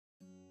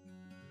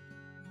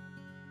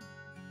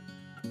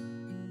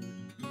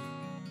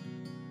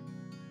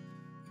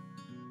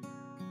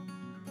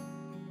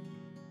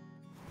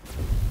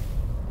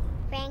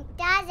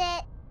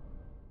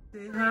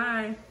Say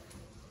hi.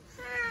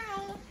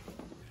 Hi.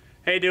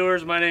 Hey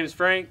doers, my name is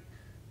Frank.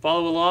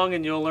 Follow along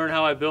and you'll learn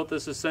how I built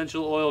this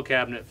essential oil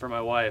cabinet for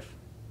my wife.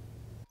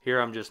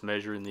 Here I'm just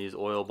measuring these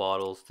oil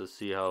bottles to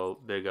see how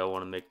big I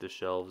want to make the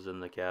shelves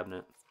in the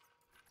cabinet.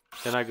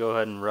 Then I go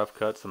ahead and rough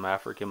cut some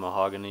African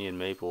mahogany and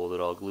maple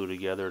that I'll glue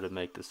together to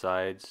make the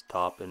sides,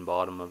 top, and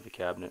bottom of the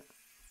cabinet.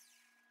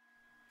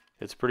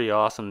 It's pretty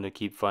awesome to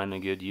keep finding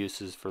good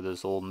uses for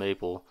this old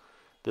maple.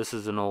 This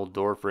is an old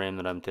door frame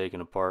that I'm taking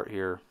apart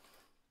here.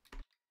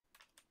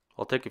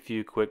 I'll take a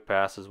few quick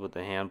passes with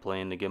the hand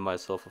plane to give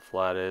myself a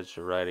flat edge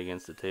to ride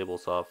against the table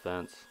saw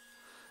fence.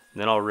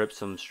 And then I'll rip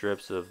some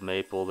strips of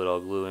maple that I'll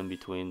glue in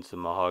between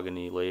some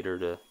mahogany later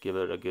to give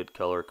it a good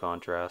color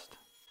contrast.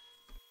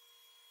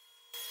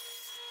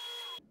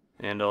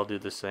 And I'll do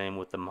the same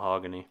with the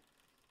mahogany.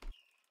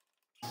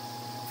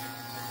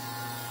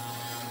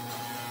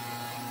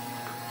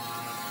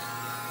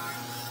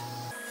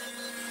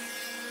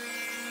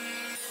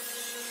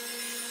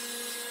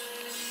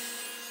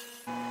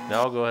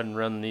 Now I'll go ahead and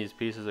run these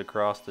pieces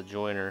across the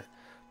joiner.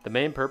 The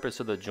main purpose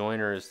of the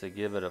joiner is to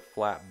give it a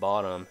flat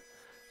bottom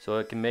so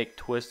it can make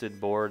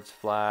twisted boards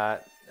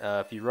flat.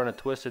 If you run a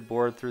twisted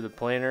board through the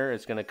planer,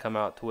 it's going to come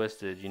out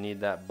twisted. You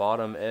need that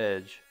bottom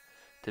edge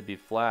to be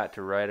flat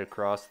to ride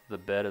across the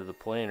bed of the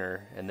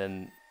planer, and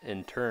then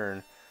in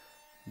turn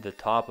the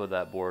top of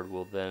that board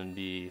will then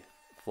be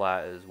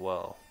flat as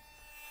well.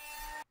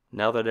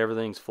 Now that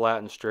everything's flat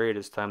and straight,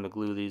 it's time to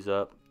glue these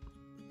up.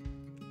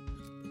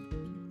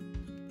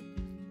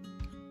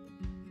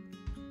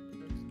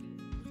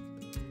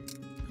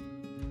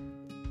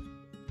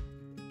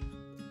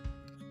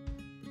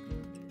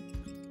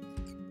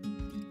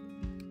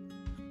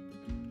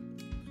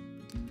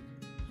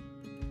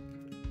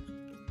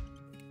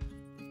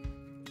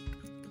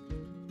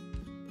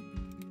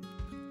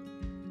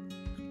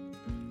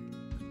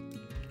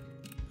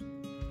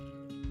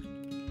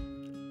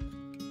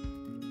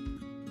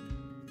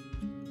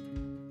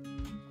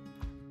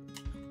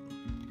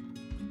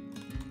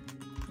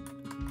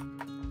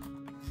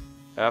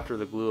 After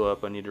the glue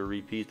up, I need to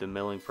repeat the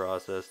milling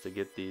process to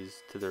get these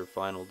to their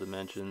final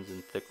dimensions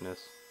and thickness.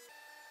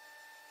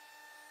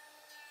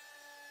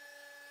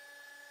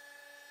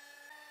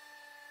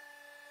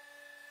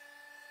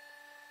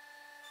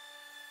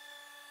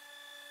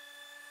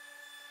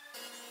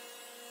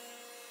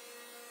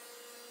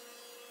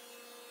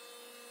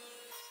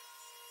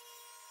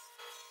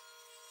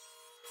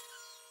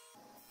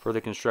 For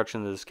the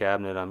construction of this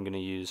cabinet, I'm going to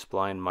use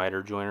spline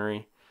miter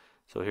joinery.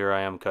 So here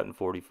I am cutting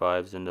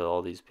 45s into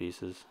all these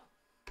pieces.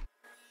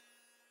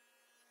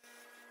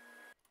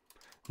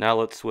 Now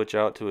let's switch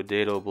out to a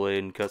dado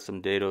blade and cut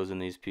some dados in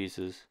these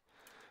pieces.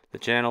 The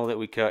channel that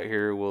we cut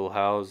here will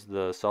house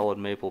the solid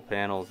maple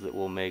panels that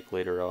we'll make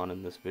later on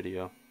in this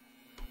video.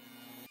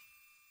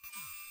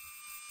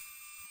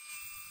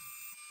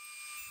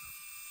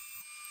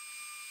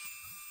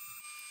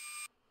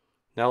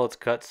 Now let's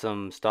cut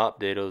some stop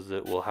dados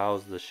that will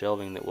house the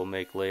shelving that we'll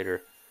make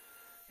later.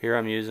 Here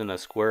I'm using a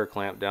square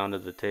clamp down to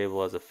the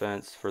table as a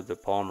fence for the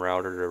palm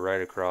router to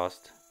ride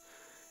across.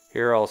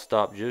 Here I'll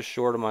stop just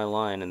short of my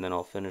line and then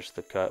I'll finish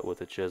the cut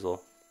with a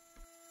chisel.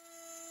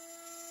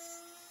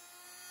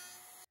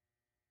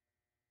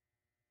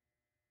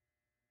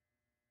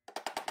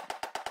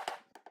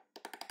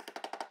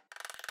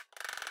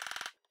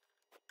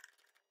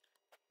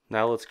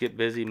 Now let's get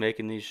busy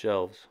making these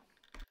shelves.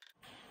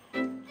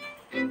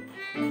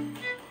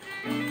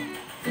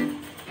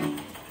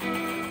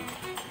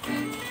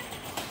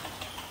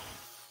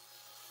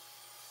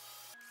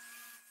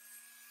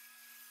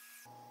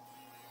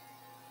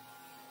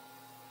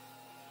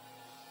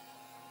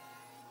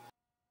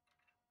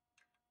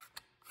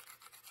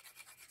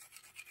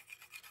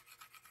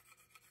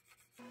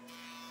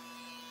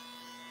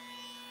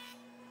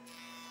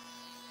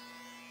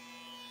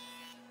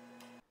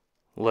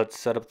 Let's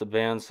set up the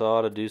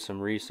bandsaw to do some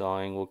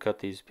resawing. We'll cut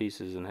these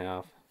pieces in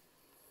half.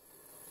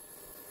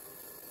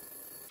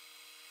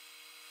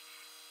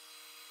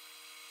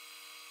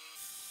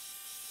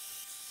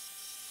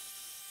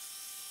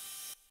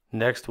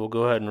 Next we'll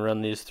go ahead and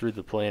run these through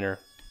the planer.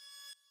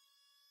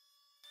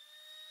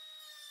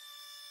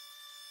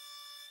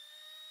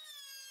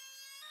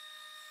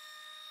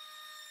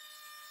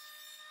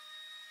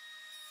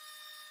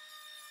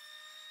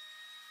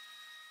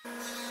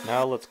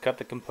 Now let's cut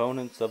the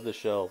components of the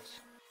shelves.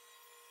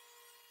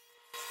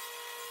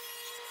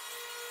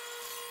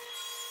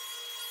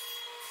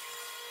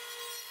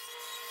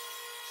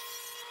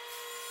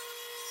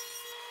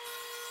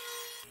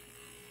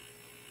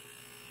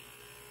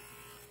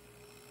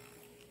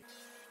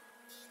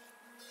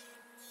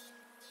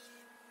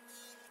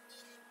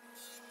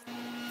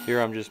 Here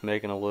I'm just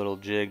making a little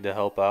jig to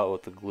help out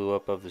with the glue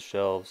up of the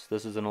shelves.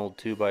 This is an old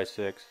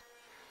 2x6.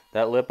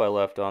 That lip I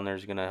left on there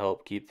is going to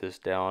help keep this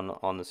down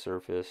on the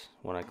surface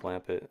when I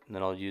clamp it. And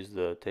then I'll use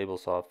the table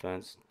saw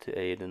fence to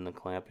aid in the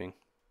clamping.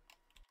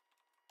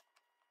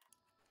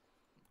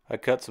 I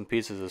cut some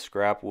pieces of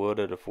scrap wood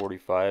at a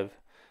 45.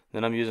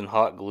 Then I'm using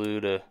hot glue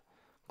to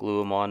glue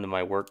them onto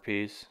my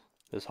workpiece.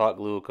 This hot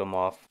glue will come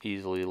off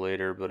easily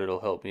later, but it'll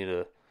help me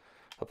to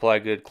apply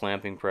good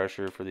clamping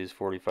pressure for these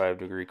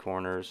 45-degree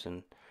corners.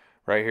 And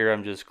right here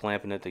I'm just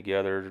clamping it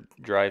together,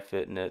 dry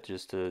fitting it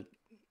just to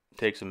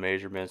take some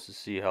measurements to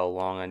see how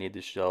long I need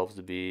the shelves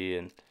to be,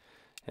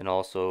 and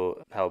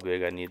also how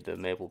big I need the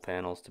maple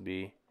panels to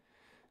be.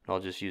 And I'll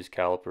just use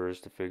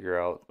calipers to figure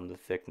out the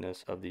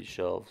thickness of these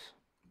shelves.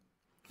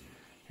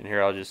 And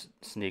here I'll just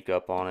sneak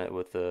up on it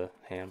with the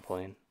hand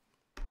plane.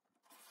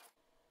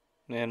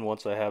 And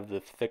once I have the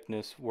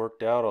thickness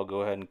worked out, I'll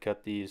go ahead and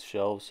cut these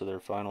shelves to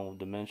their final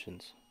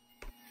dimensions.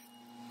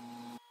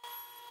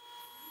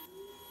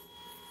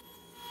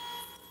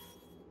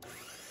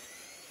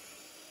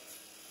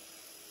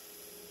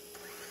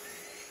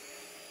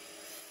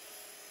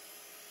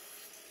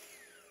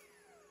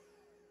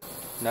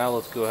 Now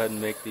let's go ahead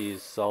and make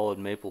these solid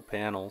maple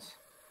panels.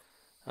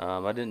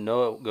 I didn't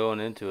know it going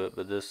into it,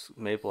 but this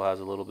maple has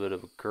a little bit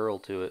of a curl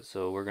to it,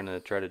 so we're going to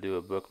try to do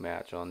a book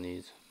match on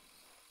these.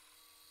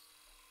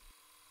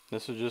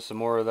 This is just some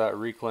more of that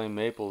reclaimed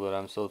maple that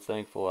I'm so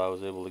thankful I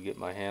was able to get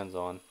my hands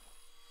on.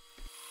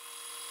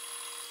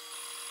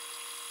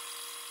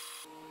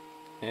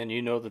 And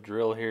you know the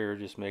drill here,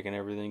 just making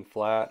everything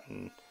flat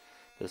and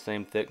the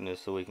same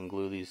thickness so we can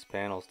glue these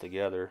panels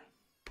together.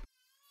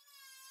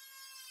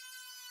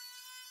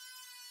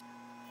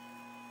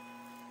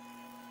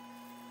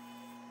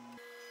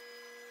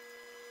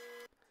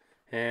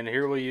 And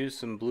here we'll use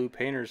some blue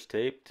painter's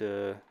tape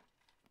to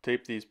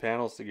tape these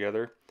panels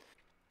together.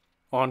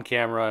 On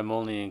camera I'm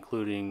only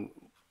including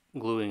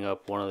gluing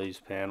up one of these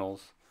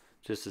panels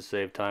just to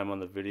save time on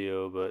the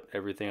video, but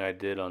everything I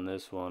did on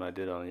this one I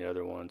did on the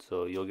other one,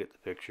 so you'll get the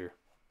picture.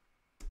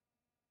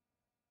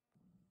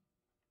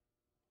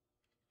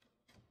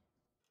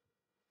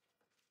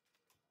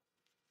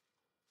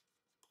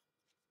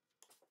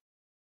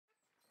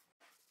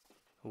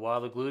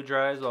 While the glue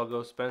dries, I'll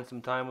go spend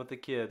some time with the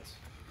kids.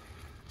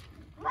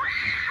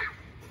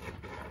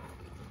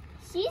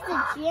 She's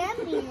a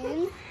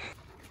champion.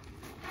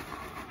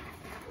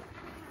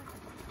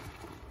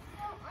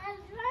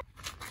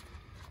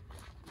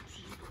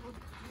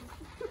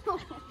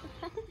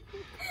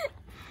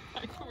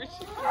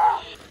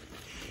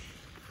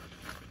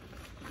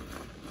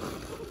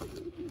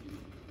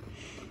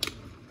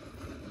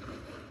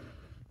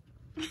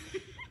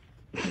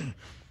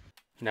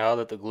 Now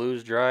that the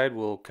glue's dried,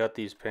 we'll cut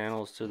these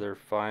panels to their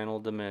final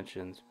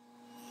dimensions.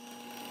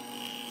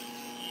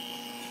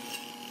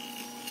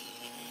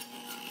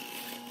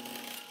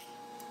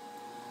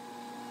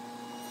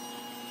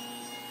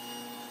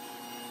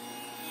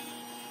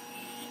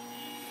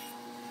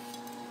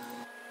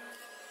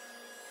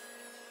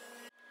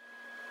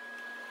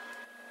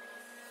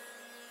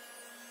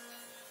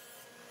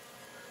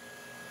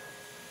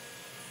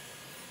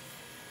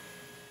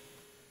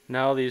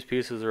 Now these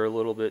pieces are a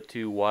little bit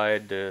too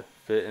wide to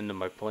fit into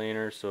my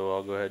planer, so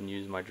I'll go ahead and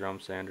use my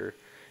drum sander.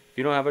 If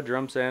you don't have a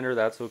drum sander,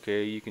 that's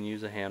okay. You can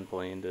use a hand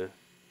plane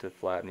to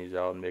flatten these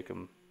out and make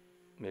them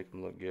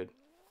look good.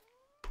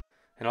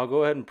 And I'll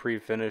go ahead and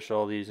pre-finish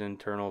all these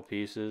internal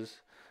pieces.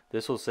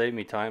 This will save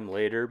me time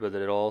later, but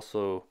it'll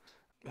also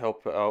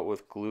help out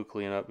with glue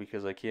cleanup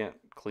because I can't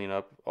clean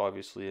up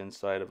obviously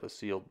inside of a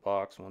sealed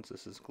box once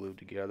this is glued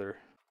together.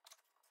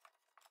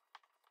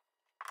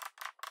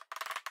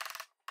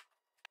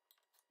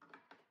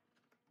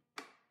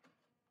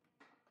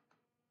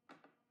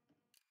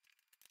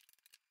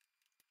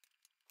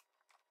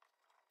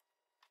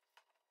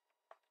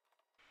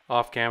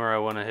 Off camera I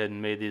went ahead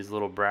and made these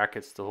little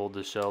brackets to hold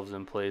the shelves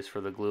in place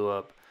for the glue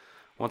up.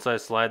 Once I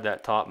slide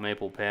that top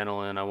maple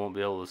panel in, I won't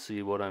be able to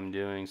see what I'm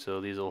doing, so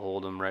these will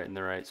hold them right in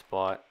the right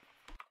spot.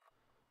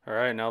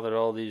 Alright, now that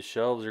all these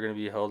shelves are going to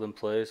be held in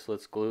place,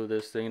 let's glue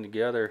this thing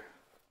together.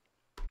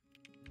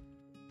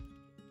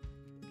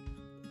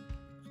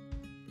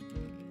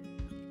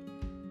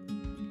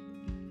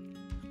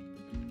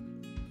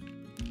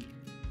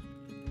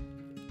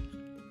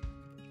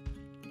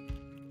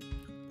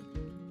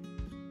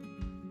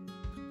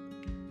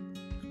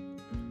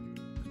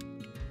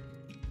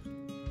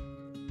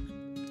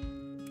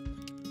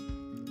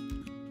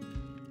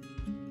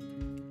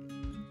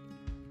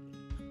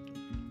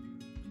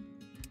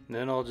 And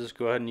then I'll just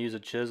go ahead and use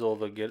a chisel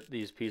to get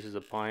these pieces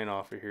of pine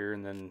off of here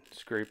and then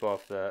scrape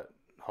off that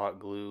hot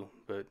glue,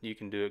 but you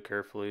can do it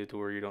carefully to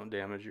where you don't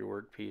damage your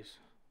workpiece.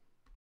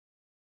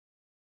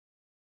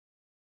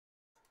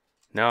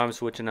 Now I'm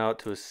switching out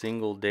to a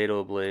single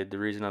dado blade. The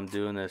reason I'm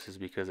doing this is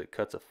because it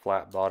cuts a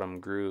flat bottom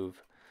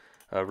groove.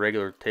 A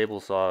regular table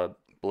saw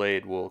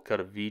blade will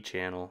cut a V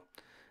channel,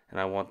 and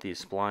I want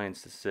these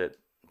splines to sit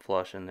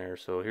flush in there.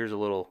 So here's a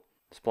little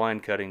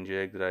spline cutting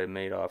jig that I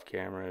made off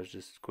camera. It's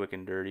just quick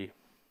and dirty.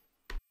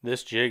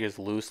 This jig is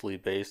loosely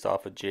based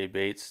off of Jay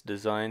Bates'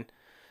 design.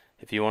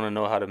 If you want to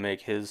know how to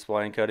make his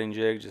spline cutting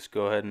jig, just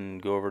go ahead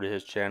and go over to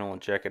his channel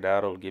and check it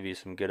out. It'll give you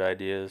some good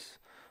ideas.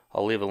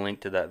 I'll leave a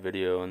link to that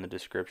video in the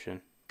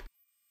description.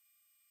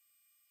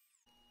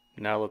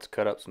 Now let's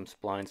cut up some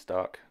spline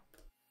stock.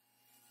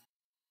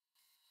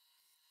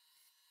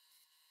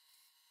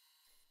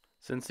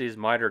 Since these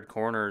mitered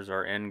corners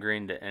are end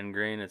grain to end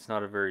grain, it's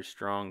not a very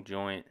strong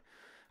joint.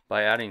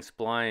 By adding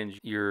splines,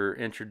 you're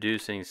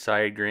introducing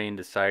side grain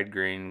to side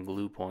grain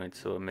glue points,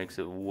 so it makes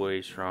it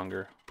way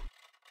stronger.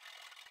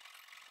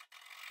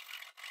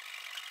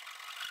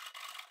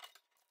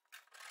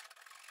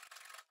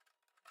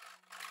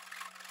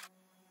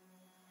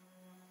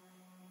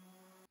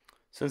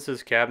 Since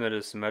this cabinet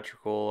is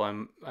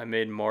symmetrical, I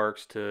made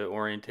marks to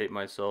orientate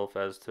myself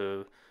as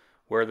to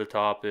where the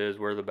top is,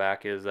 where the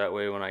back is. That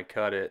way when I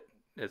cut it,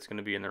 it's going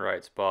to be in the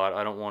right spot.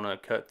 I don't want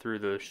to cut through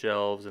the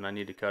shelves, and I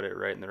need to cut it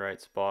right in the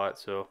right spot.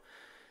 So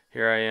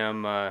here I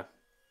am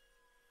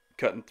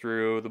cutting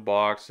through the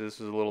box. This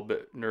is a little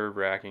bit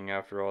nerve-wracking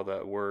after all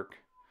that work,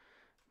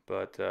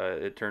 but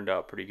it turned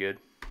out pretty good.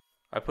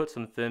 I put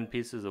some thin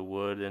pieces of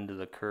wood into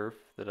the kerf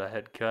that I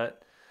had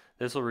cut.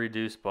 This will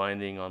reduce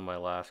binding on my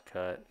last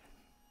cut.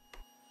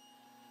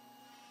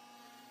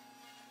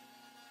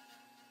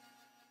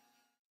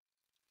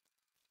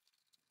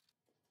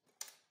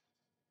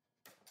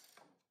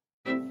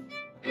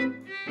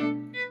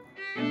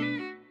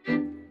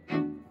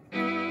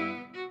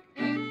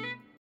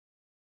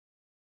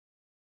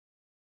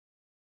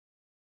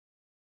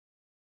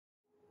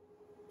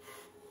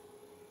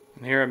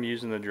 And here I'm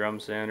using the drum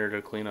sander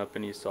to clean up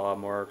any saw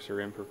marks or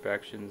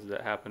imperfections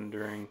that happened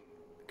during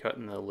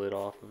cutting the lid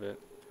off of it.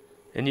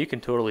 And you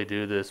can totally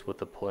do this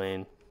with a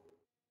plane.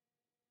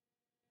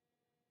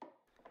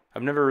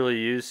 I've never really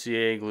used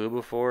CA glue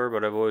before,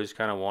 but I've always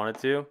kind of wanted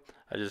to.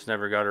 I just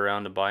never got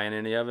around to buying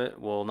any of it.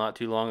 Well, not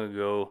too long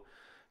ago,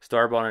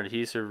 Starbond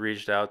Adhesive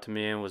reached out to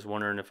me and was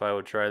wondering if I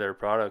would try their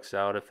products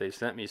out if they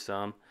sent me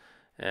some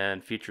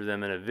and feature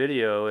them in a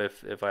video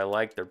if I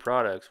liked their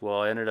products.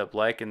 Well, I ended up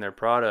liking their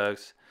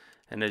products,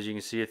 and as you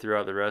can see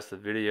throughout the rest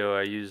of the video,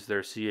 I used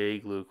their CA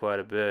glue quite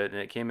a bit,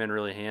 and it came in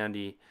really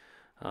handy.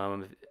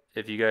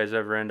 If you guys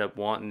ever end up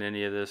wanting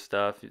any of this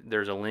stuff,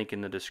 there's a link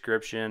in the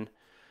description.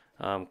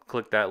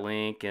 Click that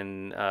link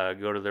and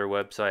go to their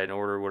website and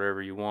order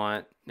whatever you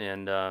want.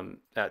 And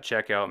at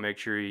checkout, make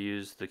sure you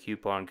use the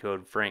coupon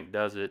code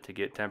FrankDoesIt to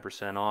get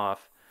 10%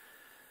 off.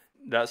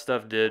 That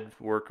stuff did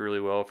work really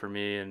well for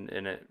me, and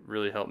it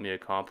really helped me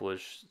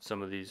accomplish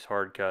some of these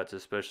hard cuts,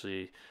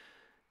 especially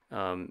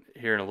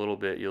here in a little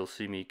bit you'll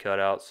see me cut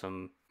out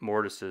some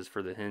mortises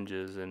for the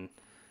hinges, and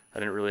I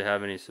didn't really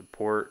have any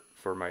support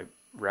for my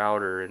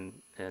router,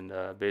 and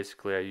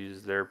basically I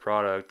used their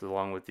product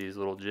along with these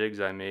little jigs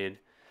I made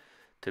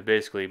to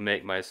basically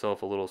make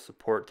myself a little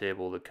support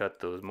table to cut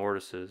those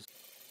mortises.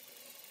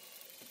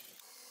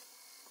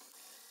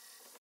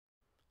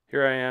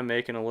 Here I am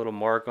making a little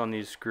mark on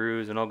these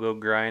screws, and I'll go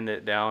grind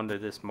it down to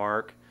this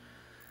mark.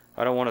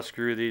 I don't want to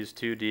screw these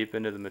too deep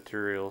into the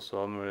material, so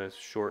I'm going to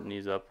shorten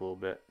these up a little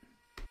bit.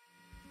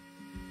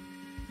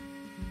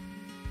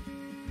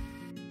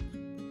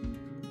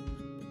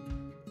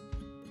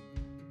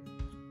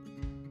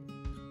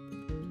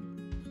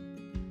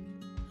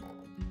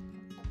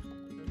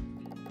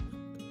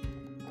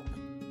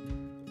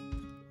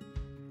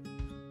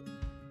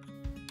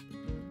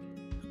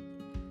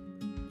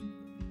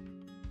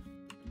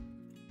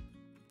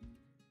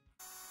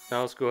 Now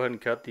let's go ahead and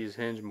cut these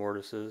hinge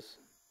mortises.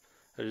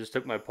 I just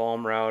took my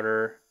palm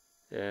router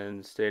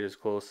and stayed as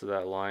close to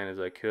that line as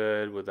I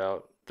could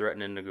without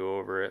threatening to go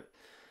over it.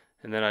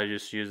 And then I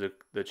just used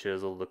the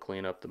chisel to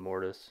clean up the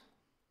mortise.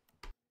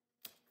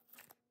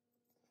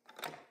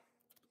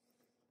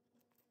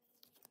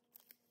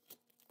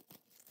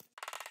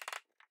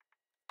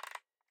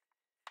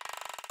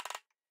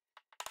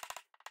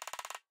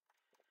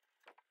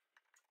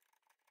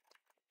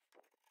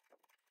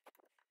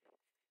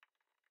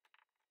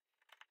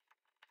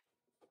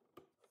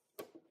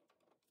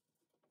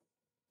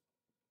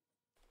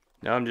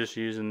 Now I'm just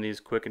using these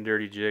quick and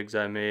dirty jigs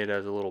I made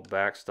as a little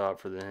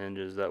backstop for the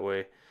hinges. That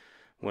way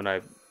when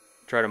I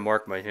try to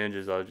mark my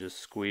hinges, I'll just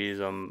squeeze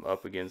them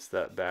up against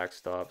that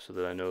backstop so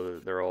that I know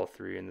that they're all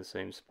three in the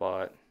same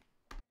spot.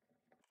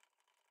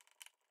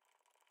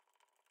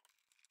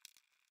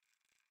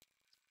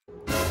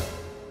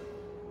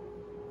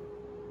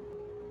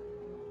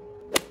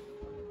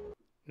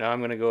 Now I'm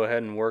going to go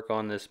ahead and work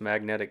on this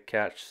magnetic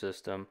catch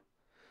system.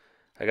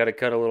 I got to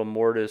cut a little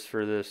mortise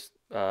for this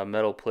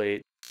metal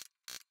plate.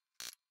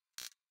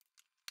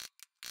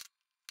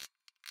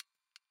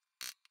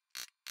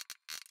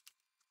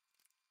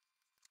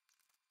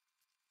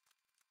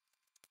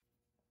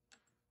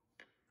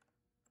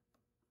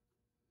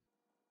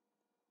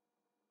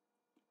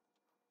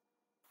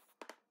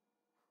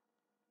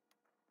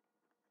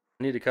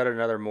 I need to cut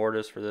another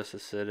mortise for this to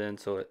sit in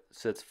so it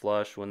sits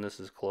flush when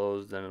this is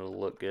closed, then it'll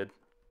look good.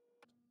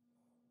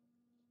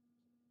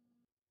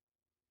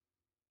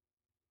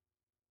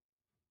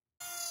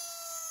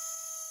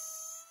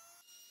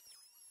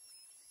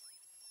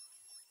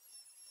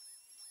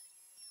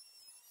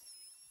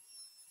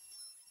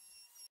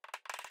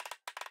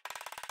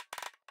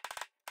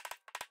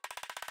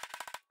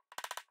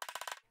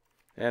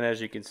 And as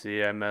you can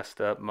see, I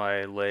messed up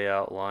my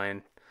layout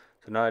line.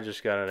 So now I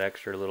just got an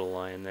extra little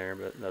line there,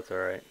 but that's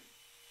alright.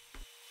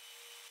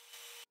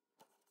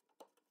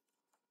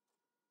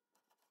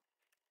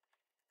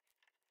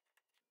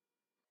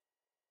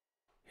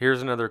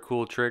 Here's another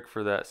cool trick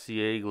for that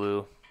CA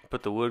glue.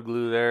 Put the wood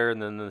glue there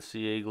and then the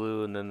CA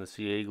glue, and then the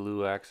CA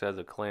glue acts as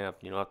a clamp.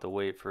 You don't have to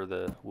wait for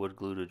the wood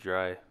glue to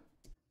dry.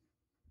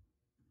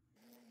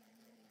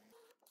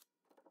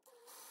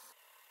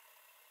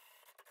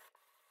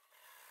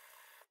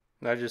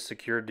 I just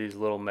secured these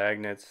little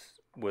magnets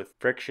with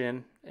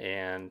friction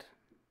and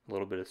a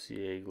little bit of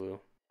CA glue.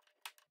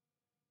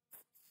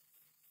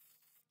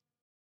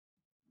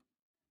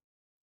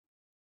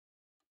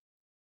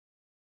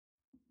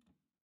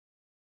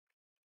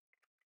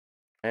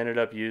 I ended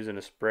up using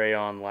a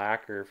spray-on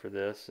lacquer for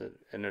this. It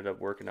ended up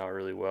working out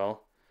really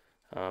well.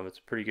 It's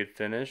a pretty good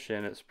finish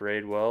and it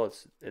sprayed well.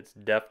 It's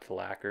depth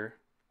lacquer.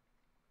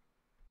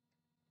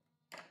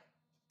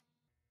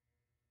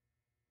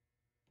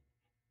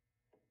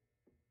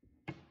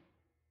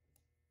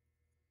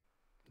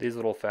 These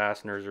little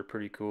fasteners are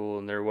pretty cool,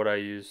 and they're what I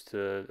use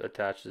to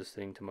attach this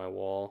thing to my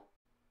wall.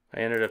 I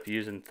ended up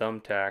using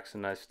thumbtacks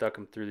and I stuck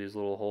them through these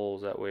little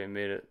holes. That way it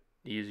made it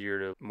easier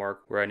to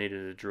mark where I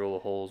needed to drill the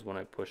holes when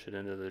I push it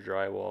into the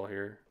drywall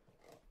here.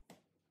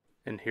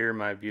 And here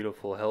my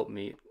beautiful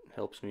helpmeet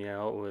helps me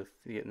out with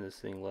getting this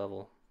thing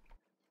level.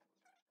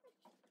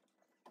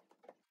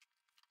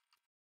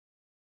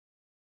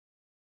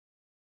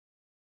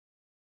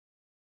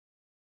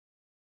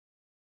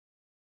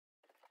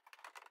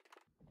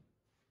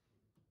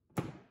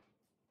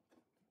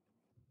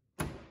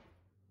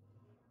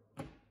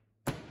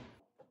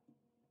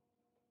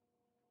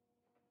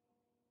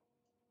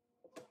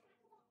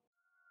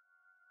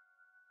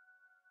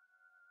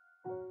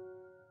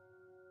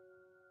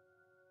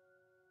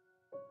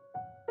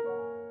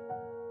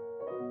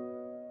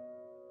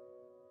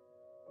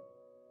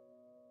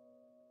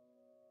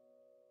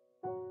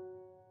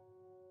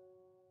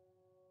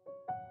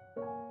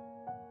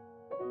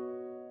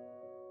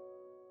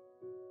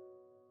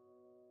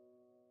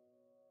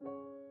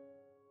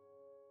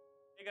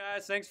 Hey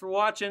guys, thanks for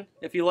watching.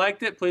 If you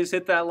liked it, please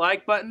hit that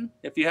like button.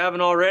 If you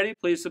haven't already,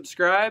 please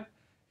subscribe.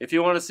 If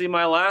you want to see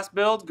my last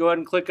build, go ahead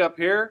and click up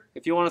here.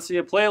 If you want to see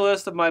a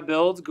playlist of my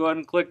builds, go ahead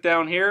and click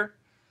down here.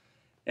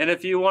 And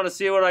if you want to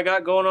see what I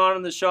got going on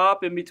in the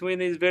shop in between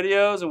these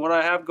videos and what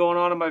I have going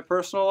on in my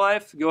personal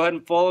life, go ahead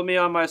and follow me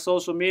on my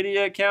social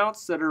media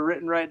accounts that are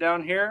written right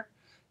down here.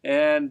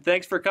 And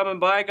thanks for coming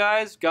by,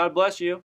 guys. God bless you.